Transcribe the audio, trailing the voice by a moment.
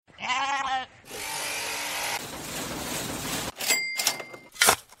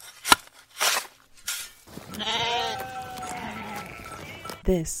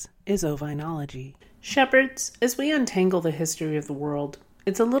This is Ovinology. Shepherds, as we untangle the history of the world,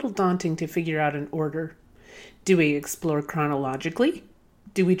 it's a little daunting to figure out an order. Do we explore chronologically?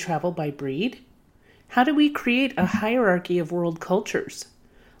 Do we travel by breed? How do we create a hierarchy of world cultures?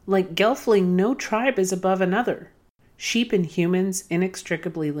 Like Gelfling, no tribe is above another. Sheep and humans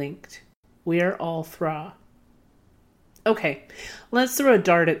inextricably linked. We are all Thra. Okay, let's throw a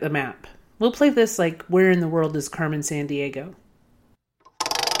dart at the map. We'll play this like where in the world is Carmen Sandiego?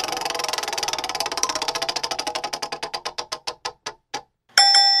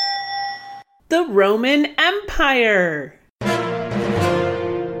 The Roman Empire!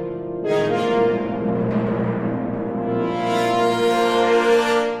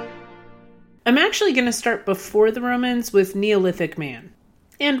 I'm actually going to start before the Romans with Neolithic man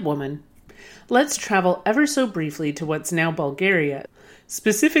and woman. Let's travel ever so briefly to what's now Bulgaria,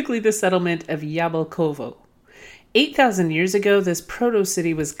 specifically the settlement of Yablkovo. 8,000 years ago, this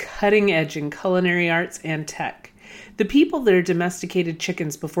proto-city was cutting edge in culinary arts and tech. The people there domesticated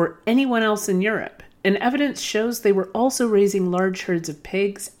chickens before anyone else in Europe, and evidence shows they were also raising large herds of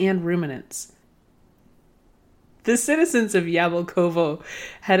pigs and ruminants. The citizens of Yablkovo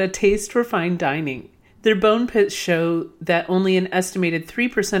had a taste for fine dining. Their bone pits show that only an estimated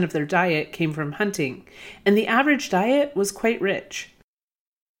 3% of their diet came from hunting, and the average diet was quite rich.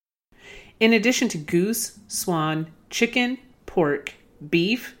 In addition to goose, swan, chicken, pork,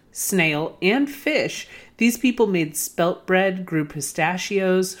 beef, snail, and fish, these people made spelt bread, grew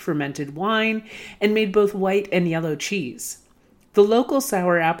pistachios, fermented wine, and made both white and yellow cheese. The local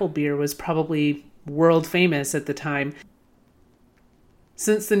sour apple beer was probably world famous at the time,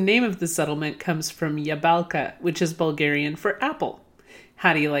 since the name of the settlement comes from Yabalka, which is Bulgarian for apple.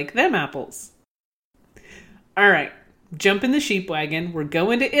 How do you like them apples? All right, jump in the sheep wagon. We're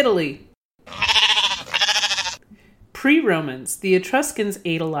going to Italy. Pre-Romans, the Etruscans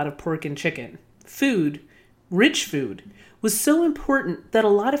ate a lot of pork and chicken. Food, rich food, was so important that a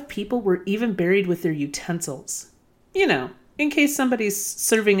lot of people were even buried with their utensils. You know, in case somebody's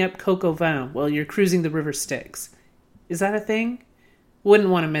serving up coq au vin while you're cruising the river Styx. Is that a thing? Wouldn't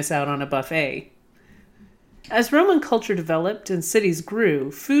want to miss out on a buffet. As Roman culture developed and cities grew,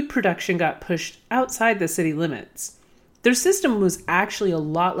 food production got pushed outside the city limits. Their system was actually a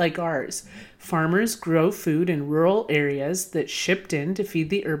lot like ours. Farmers grow food in rural areas that shipped in to feed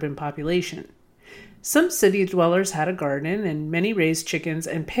the urban population. Some city dwellers had a garden, and many raised chickens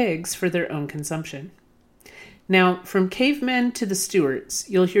and pigs for their own consumption. Now, from cavemen to the Stuarts,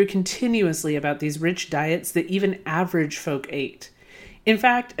 you'll hear continuously about these rich diets that even average folk ate. In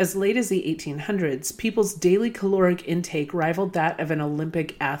fact, as late as the 1800s, people's daily caloric intake rivaled that of an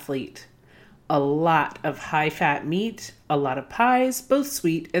Olympic athlete. A lot of high-fat meat, a lot of pies, both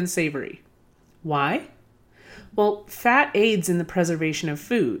sweet and savory. Why? Well, fat aids in the preservation of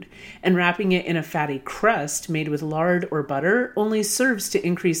food, and wrapping it in a fatty crust made with lard or butter only serves to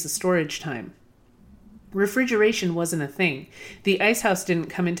increase the storage time. Refrigeration wasn't a thing. The icehouse didn't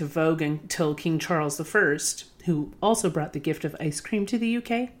come into vogue until King Charles I, who also brought the gift of ice cream to the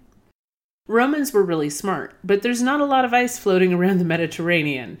UK. Romans were really smart, but there's not a lot of ice floating around the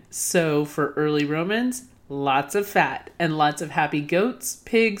Mediterranean. So for early Romans, lots of fat and lots of happy goats,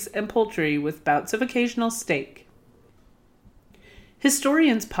 pigs, and poultry with bouts of occasional steak.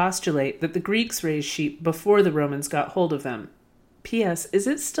 Historians postulate that the Greeks raised sheep before the Romans got hold of them. P.S. Is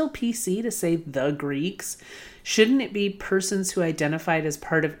it still PC to say the Greeks? Shouldn't it be persons who identified as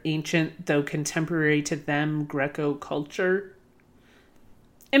part of ancient, though contemporary to them, Greco culture?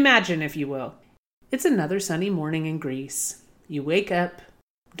 Imagine, if you will, it's another sunny morning in Greece. You wake up,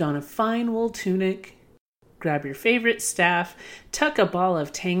 don a fine wool tunic, grab your favorite staff, tuck a ball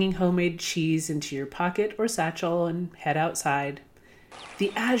of tangy homemade cheese into your pocket or satchel, and head outside.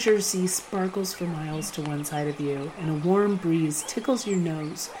 The azure sea sparkles for miles to one side of you, and a warm breeze tickles your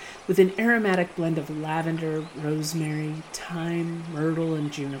nose with an aromatic blend of lavender, rosemary, thyme, myrtle,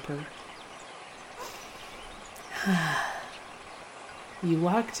 and juniper. You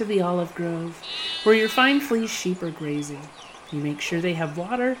walk to the olive grove, where your fine fleece sheep are grazing. You make sure they have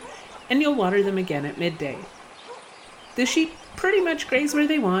water, and you'll water them again at midday. The sheep pretty much graze where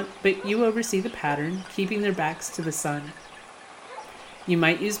they want, but you oversee the pattern, keeping their backs to the sun. You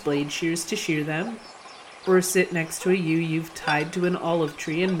might use blade shears to shear them, or sit next to a ewe you've tied to an olive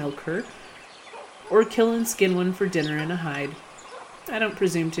tree and milk her, or kill and skin one for dinner in a hide. I don't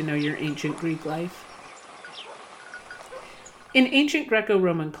presume to know your ancient Greek life. In ancient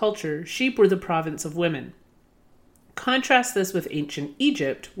Greco-Roman culture, sheep were the province of women. Contrast this with ancient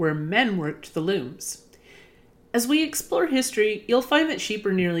Egypt, where men worked the looms. As we explore history, you'll find that sheep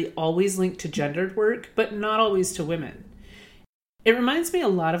are nearly always linked to gendered work, but not always to women. It reminds me a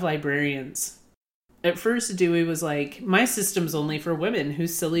lot of librarians. At first, Dewey was like, my system's only for women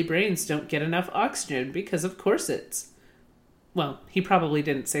whose silly brains don't get enough oxygen because of corsets. Well, he probably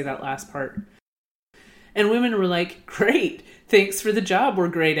didn't say that last part. And women were like, great, thanks for the job we're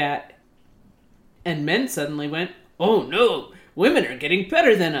great at. And men suddenly went, oh no, women are getting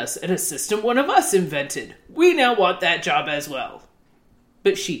better than us at a system one of us invented. We now want that job as well.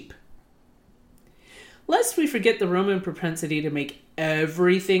 But sheep. Lest we forget the Roman propensity to make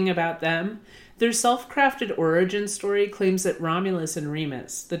everything about them, their self-crafted origin story claims that Romulus and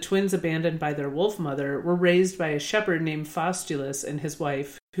Remus, the twins abandoned by their wolf mother, were raised by a shepherd named Faustulus and his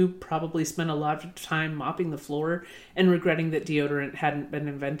wife, who probably spent a lot of time mopping the floor and regretting that deodorant hadn't been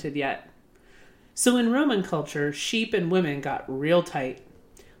invented yet. So in Roman culture, sheep and women got real tight.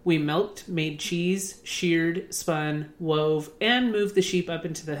 We milked, made cheese, sheared, spun, wove, and moved the sheep up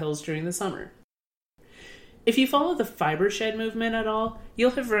into the hills during the summer. If you follow the fiber shed movement at all, you'll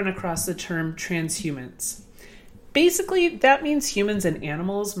have run across the term transhumance. Basically, that means humans and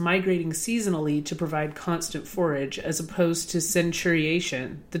animals migrating seasonally to provide constant forage, as opposed to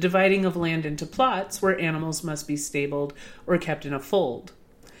centuriation, the dividing of land into plots where animals must be stabled or kept in a fold.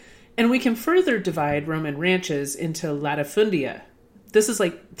 And we can further divide Roman ranches into latifundia. This is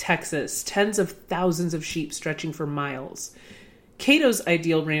like Texas, tens of thousands of sheep stretching for miles. Cato's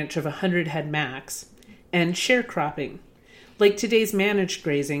ideal ranch of 100 head max, and sharecropping, like today's managed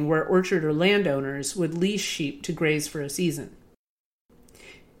grazing where orchard or landowners would lease sheep to graze for a season.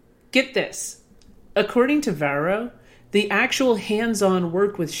 Get this. According to Varro, the actual hands-on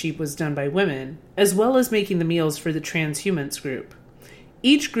work with sheep was done by women, as well as making the meals for the transhumance group.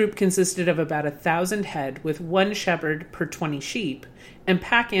 Each group consisted of about 1,000 head with one shepherd per 20 sheep, and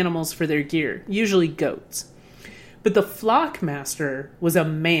pack animals for their gear, usually goats. But the flock master was a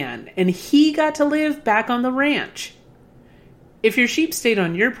man, and he got to live back on the ranch. If your sheep stayed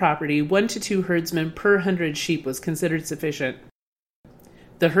on your property, 1 to 2 herdsmen per 100 sheep was considered sufficient.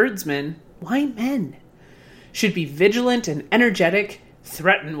 The herdsmen, why men, should be vigilant and energetic,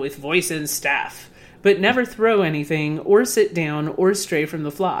 threaten with voice and staff, but never throw anything or sit down or stray from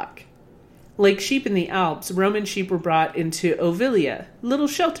the flock. Like sheep in the Alps, Roman sheep were brought into ovilia, little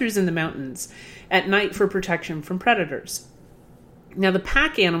shelters in the mountains, at night for protection from predators. Now the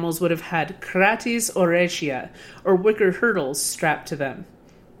pack animals would have had cratis auretia, or wicker hurdles, strapped to them.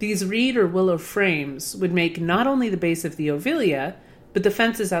 These reed or willow frames would make not only the base of the ovilia, but the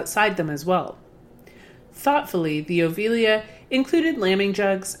fences outside them as well. Thoughtfully, the ovilia included lambing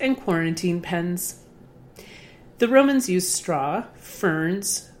jugs and quarantine pens. The Romans used straw,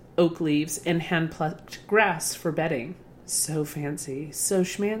 ferns, oak leaves, and hand-plucked grass for bedding. So fancy, so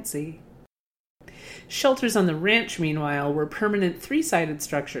schmancy. Shelters on the ranch, meanwhile, were permanent 3-sided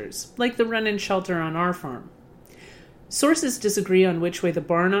structures, like the run-in shelter on our farm. Sources disagree on which way the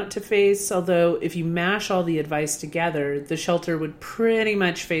barn ought to face, although if you mash all the advice together, the shelter would pretty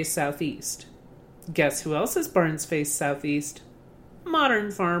much face southeast. Guess who else's barns face southeast?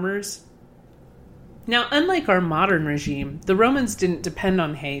 Modern farmers. Now, unlike our modern regime, the Romans didn't depend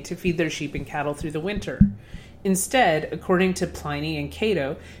on hay to feed their sheep and cattle through the winter. Instead, according to Pliny and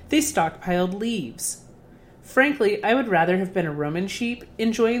Cato, they stockpiled leaves. Frankly, I would rather have been a Roman sheep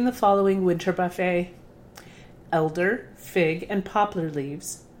enjoying the following winter buffet: elder, fig, and poplar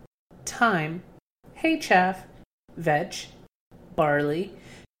leaves, thyme, hay chaff, vetch, barley,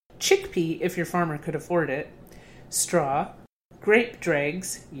 chickpea if your farmer could afford it, straw, grape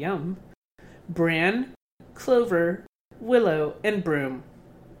dregs, yum, bran, clover, willow, and broom.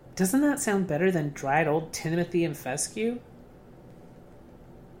 Doesn't that sound better than dried old timothy and fescue?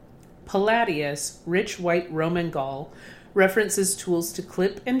 Palladius, rich white Roman Gaul, references tools to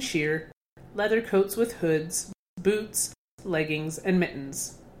clip and shear, leather coats with hoods, boots, leggings, and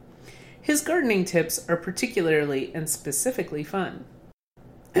mittens. His gardening tips are particularly and specifically fun.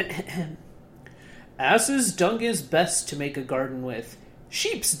 Ass's dung is best to make a garden with.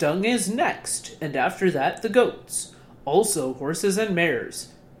 Sheep's dung is next, and after that the goats. Also horses and mares.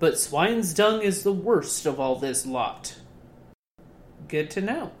 But swine's dung is the worst of all this lot. Good to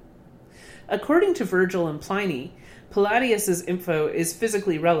know. According to Virgil and Pliny, Palladius's info is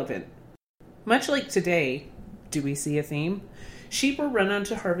physically relevant. Much like today, do we see a theme? Sheep were run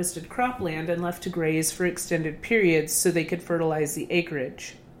onto harvested cropland and left to graze for extended periods so they could fertilize the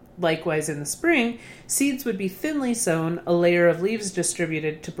acreage. Likewise, in the spring, seeds would be thinly sown, a layer of leaves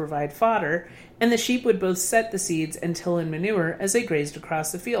distributed to provide fodder, and the sheep would both set the seeds and till in manure as they grazed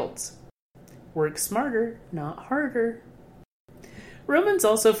across the fields. Work smarter, not harder. Romans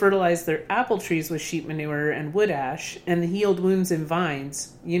also fertilized their apple trees with sheep manure and wood ash, and healed wounds in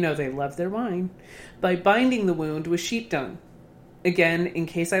vines, you know they love their wine, by binding the wound with sheep dung. Again, in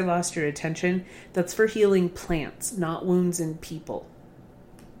case I lost your attention, that's for healing plants, not wounds in people.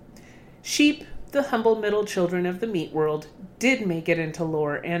 Sheep, the humble middle children of the meat world, did make it into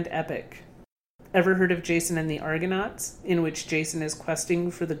lore and epic. Ever heard of Jason and the Argonauts, in which Jason is questing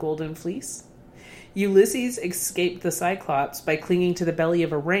for the Golden Fleece? Ulysses escaped the Cyclops by clinging to the belly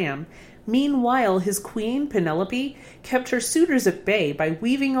of a ram. Meanwhile, his queen, Penelope, kept her suitors at bay by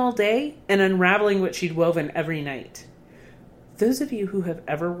weaving all day and unraveling what she'd woven every night. Those of you who have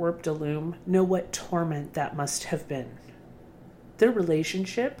ever warped a loom know what torment that must have been. Their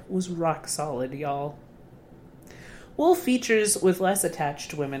relationship was rock solid, y'all. Wool features with less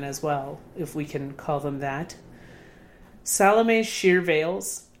attached women as well, if we can call them that. Salome's sheer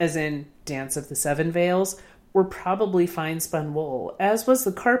veils, as in Dance of the Seven Veils, were probably fine-spun wool, as was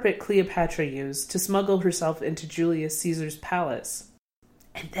the carpet Cleopatra used to smuggle herself into Julius Caesar's palace.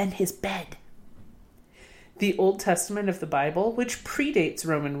 And then his bed. The Old Testament of the Bible, which predates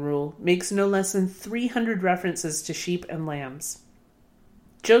Roman rule, makes no less than 300 references to sheep and lambs.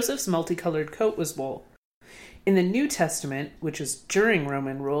 Joseph's multicolored coat was wool. In the New Testament, which is during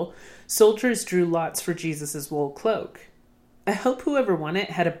Roman rule, soldiers drew lots for Jesus' wool cloak. I hope whoever won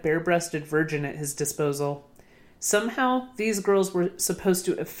it had a bare-breasted virgin at his disposal. Somehow, these girls were supposed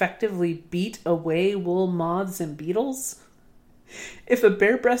to effectively beat away wool moths and beetles. If a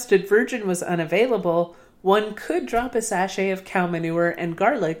bare-breasted virgin was unavailable, one could drop a sachet of cow manure and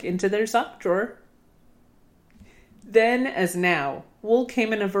garlic into their sock drawer. Then, as now, wool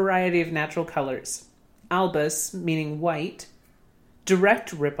came in a variety of natural colors. Albus, meaning white.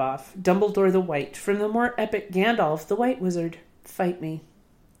 Direct ripoff, Dumbledore the White, from the more epic Gandalf the White Wizard. Fight me.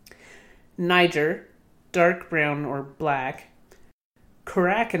 Niger, dark brown or black.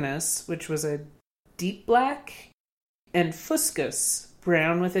 Coracinus, which was a deep black. And Fuscus,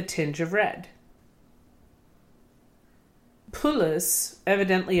 brown with a tinge of red. Pullus,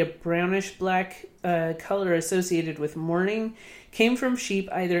 evidently a brownish-black color associated with mourning, came from sheep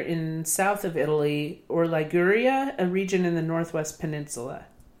either in south of Italy or Liguria, a region in the northwest peninsula.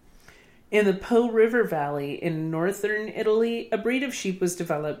 In the Po River Valley in northern Italy, a breed of sheep was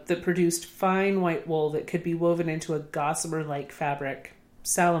developed that produced fine white wool that could be woven into a gossamer-like fabric.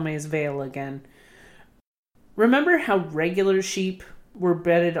 Salome's veil again. Remember how regular sheep were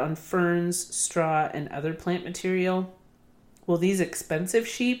bedded on ferns, straw, and other plant material? Well, these expensive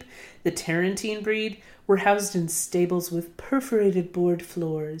sheep, the Tarentine breed, were housed in stables with perforated board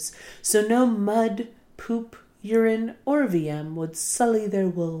floors, so no mud, poop, urine, or VM would sully their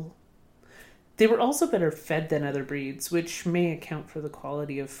wool. They were also better fed than other breeds, which may account for the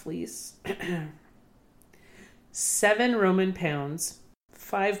quality of fleece. 7 Roman pounds,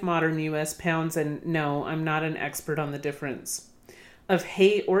 5 modern U.S. pounds, and no, I'm not an expert on the difference, of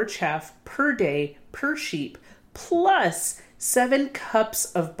hay or chaff per day per sheep, plus 7 cups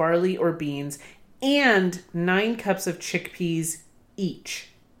of barley or beans, and 9 cups of chickpeas each.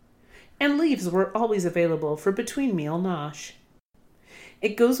 And leaves were always available for between-meal nosh.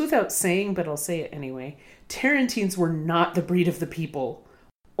 It goes without saying, but I'll say it anyway. Tarentines were not the breed of the people.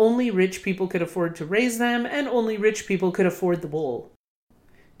 Only rich people could afford to raise them, and only rich people could afford the wool.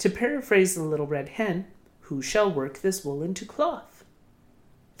 To paraphrase the Little Red Hen, who shall work this wool into cloth?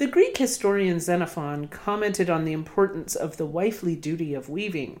 The Greek historian Xenophon commented on the importance of the wifely duty of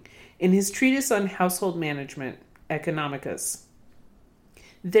weaving in his treatise on household management, Economicus.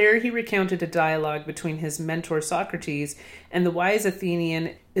 There he recounted a dialogue between his mentor Socrates and the wise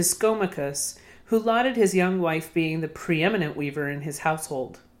Athenian Ischomachus, who lauded his young wife being the preeminent weaver in his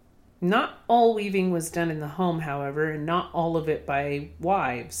household. Not all weaving was done in the home, however, and not all of it by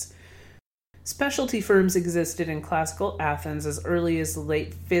wives. Specialty firms existed in classical Athens as early as the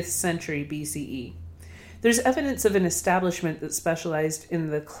late 5th century BCE. There's evidence of an establishment that specialized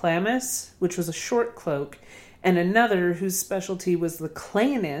in the chlamys, which was a short cloak, and another whose specialty was the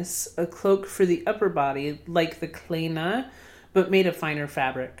clanus, a cloak for the upper body, like the clana, but made of finer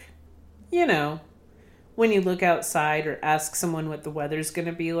fabric. You know, when you look outside or ask someone what the weather's going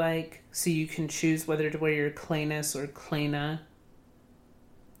to be like, so you can choose whether to wear your clanus or clana.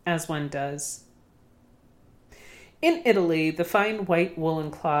 As one does. In Italy, the fine white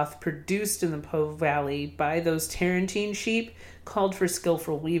woolen cloth produced in the Po Valley by those Tarentine sheep called for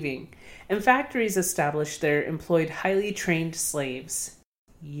skillful weaving, and factories established there employed highly trained slaves.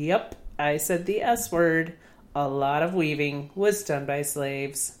 Yep, I said the S word. A lot of weaving was done by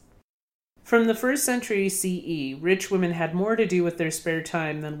slaves. From the 1st century CE, rich women had more to do with their spare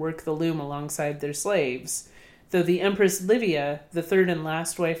time than work the loom alongside their slaves, though the Empress Livia, the third and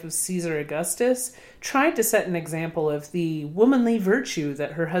last wife of Caesar Augustus, tried to set an example of the womanly virtue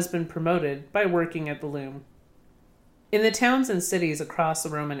that her husband promoted by working at the loom. In the towns and cities across the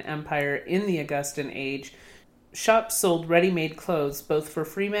Roman Empire in the Augustan age, shops sold ready-made clothes both for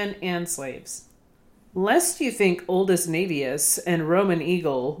freemen and slaves. Lest you think Oldest Navius and Roman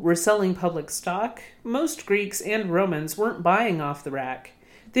Eagle were selling public stock, most Greeks and Romans weren't buying off the rack.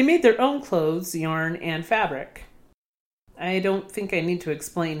 They made their own clothes, yarn, and fabric. I don't think I need to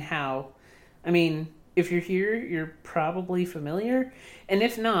explain how. I mean, if you're here, you're probably familiar. And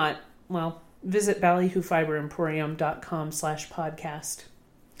if not, well, visit ballyhoofiberemporium.com/podcast.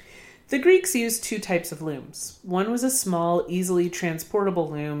 The Greeks used two types of looms. One was a small, easily transportable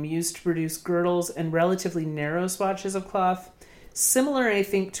loom used to produce girdles and relatively narrow swatches of cloth, similar, I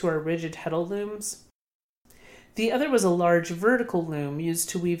think, to our rigid heddle looms. The other was a large vertical loom used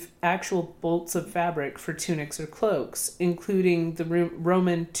to weave actual bolts of fabric for tunics or cloaks, including the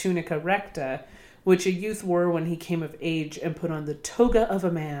Roman tunica recta, which a youth wore when he came of age and put on the toga of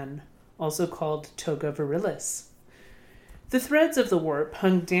a man, also called toga virilis. The threads of the warp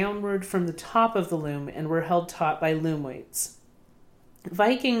hung downward from the top of the loom and were held taut by loom weights.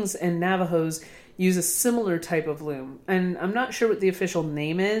 Vikings and Navajos use a similar type of loom, and I'm not sure what the official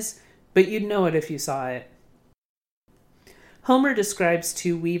name is, but you'd know it if you saw it. Homer describes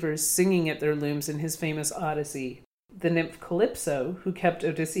two weavers singing at their looms in his famous Odyssey. The nymph Calypso, who kept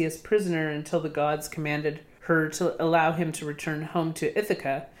Odysseus prisoner until the gods commanded her to allow him to return home to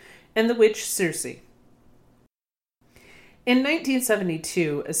Ithaca, and the witch Circe. In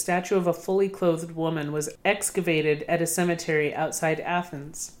 1972, a statue of a fully clothed woman was excavated at a cemetery outside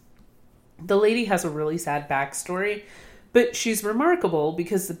Athens. The lady has a really sad backstory, but she's remarkable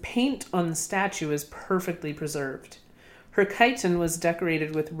because the paint on the statue is perfectly preserved. Her chiton was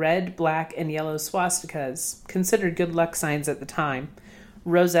decorated with red, black, and yellow swastikas, considered good luck signs at the time,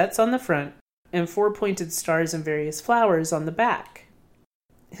 rosettes on the front, and four-pointed stars and various flowers on the back.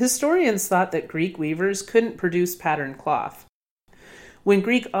 Historians thought that Greek weavers couldn't produce patterned cloth. When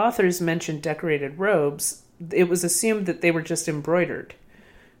Greek authors mentioned decorated robes, it was assumed that they were just embroidered.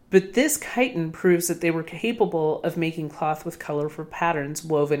 But this chiton proves that they were capable of making cloth with colorful patterns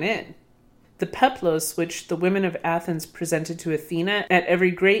woven in. The peplos, which the women of Athens presented to Athena at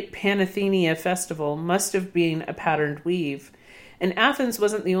every great Panathenaea festival, must have been a patterned weave, and Athens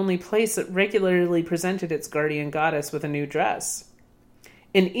wasn't the only place that regularly presented its guardian goddess with a new dress.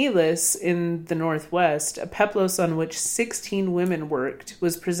 In Elis, in the northwest, a peplos on which 16 women worked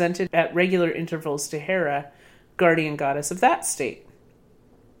was presented at regular intervals to Hera, guardian goddess of that state.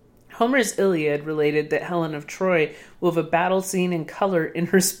 Homer's Iliad related that Helen of Troy wove a battle scene in color in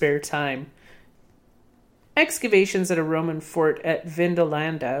her spare time. Excavations at a Roman fort at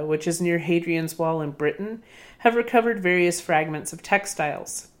Vindolanda, which is near Hadrian's Wall in Britain, have recovered various fragments of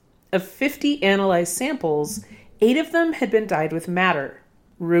textiles. Of 50 analyzed samples, 8 of them had been dyed with madder,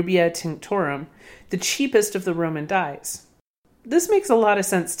 Rubia tinctorum, the cheapest of the Roman dyes. This makes a lot of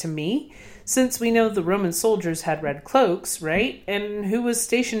sense to me, since we know the Roman soldiers had red cloaks, right? And who was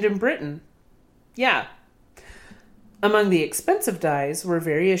stationed in Britain? Yeah. Among the expensive dyes were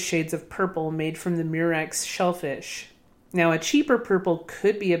various shades of purple made from the murex shellfish. Now, a cheaper purple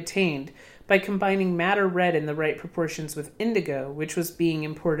could be obtained by combining madder red in the right proportions with indigo, which was being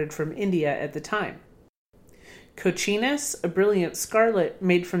imported from India at the time. Coccinus, a brilliant scarlet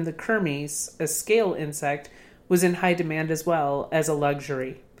made from the kermes, a scale insect, was in high demand as well as a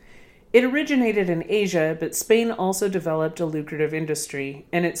luxury. It originated in Asia, but Spain also developed a lucrative industry,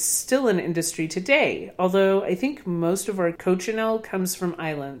 and it's still an industry today, although I think most of our cochineal comes from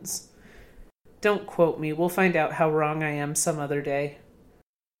islands. Don't quote me, we'll find out how wrong I am some other day.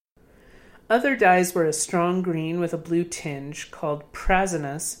 Other dyes were a strong green with a blue tinge, called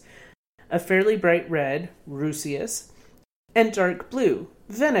prasinus, a fairly bright red, ruseus, and dark blue,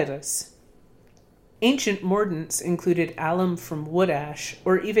 venetus. Ancient mordants included alum from wood ash,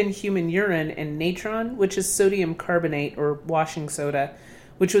 or even human urine and natron, which is sodium carbonate or washing soda,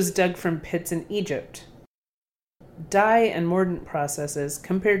 which was dug from pits in Egypt. Dye and mordant processes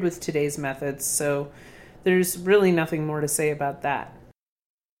compared with today's methods, so there's really nothing more to say about that.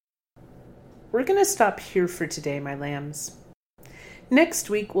 We're going to stop here for today, my lambs. Next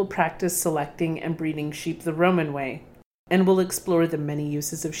week, we'll practice selecting and breeding sheep the Roman way, and we'll explore the many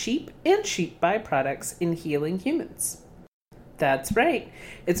uses of sheep and sheep byproducts in healing humans. That's right,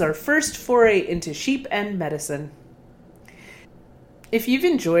 it's our first foray into sheep and medicine. If you've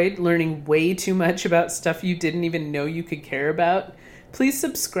enjoyed learning way too much about stuff you didn't even know you could care about, please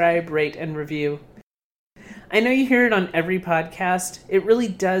subscribe, rate, and review. I know you hear it on every podcast. It really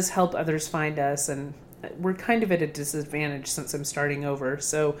does help others find us, and we're kind of at a disadvantage since I'm starting over,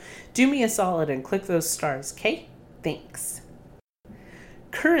 so do me a solid and click those stars, okay? Thanks.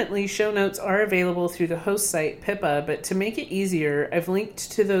 Currently, show notes are available through the host site, Pippa, but to make it easier, I've linked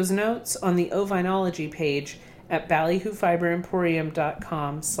to those notes on the Ovinology page at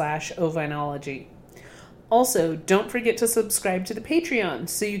ballyhoofiberemporium.com/ovinology. Also, don't forget to subscribe to the Patreon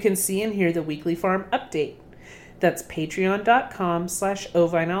so you can see and hear the weekly farm update. That's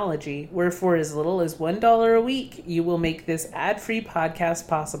patreon.com/ovinology, where for as little as $1 a week, you will make this ad-free podcast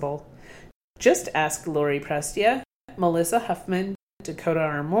possible. Just ask Lori Prestia, Melissa Huffman, Dakota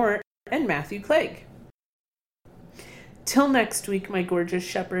R. Mort, and Matthew Clegg. Till next week, my gorgeous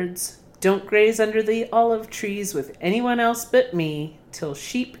shepherds, don't graze under the olive trees with anyone else but me till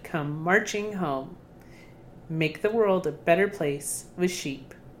sheep come marching home. Make the world a better place with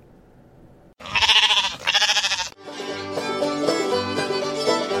sheep.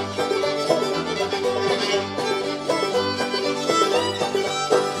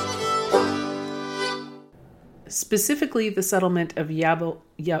 Specifically, the settlement of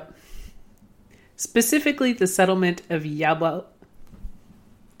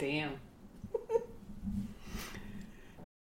Damn.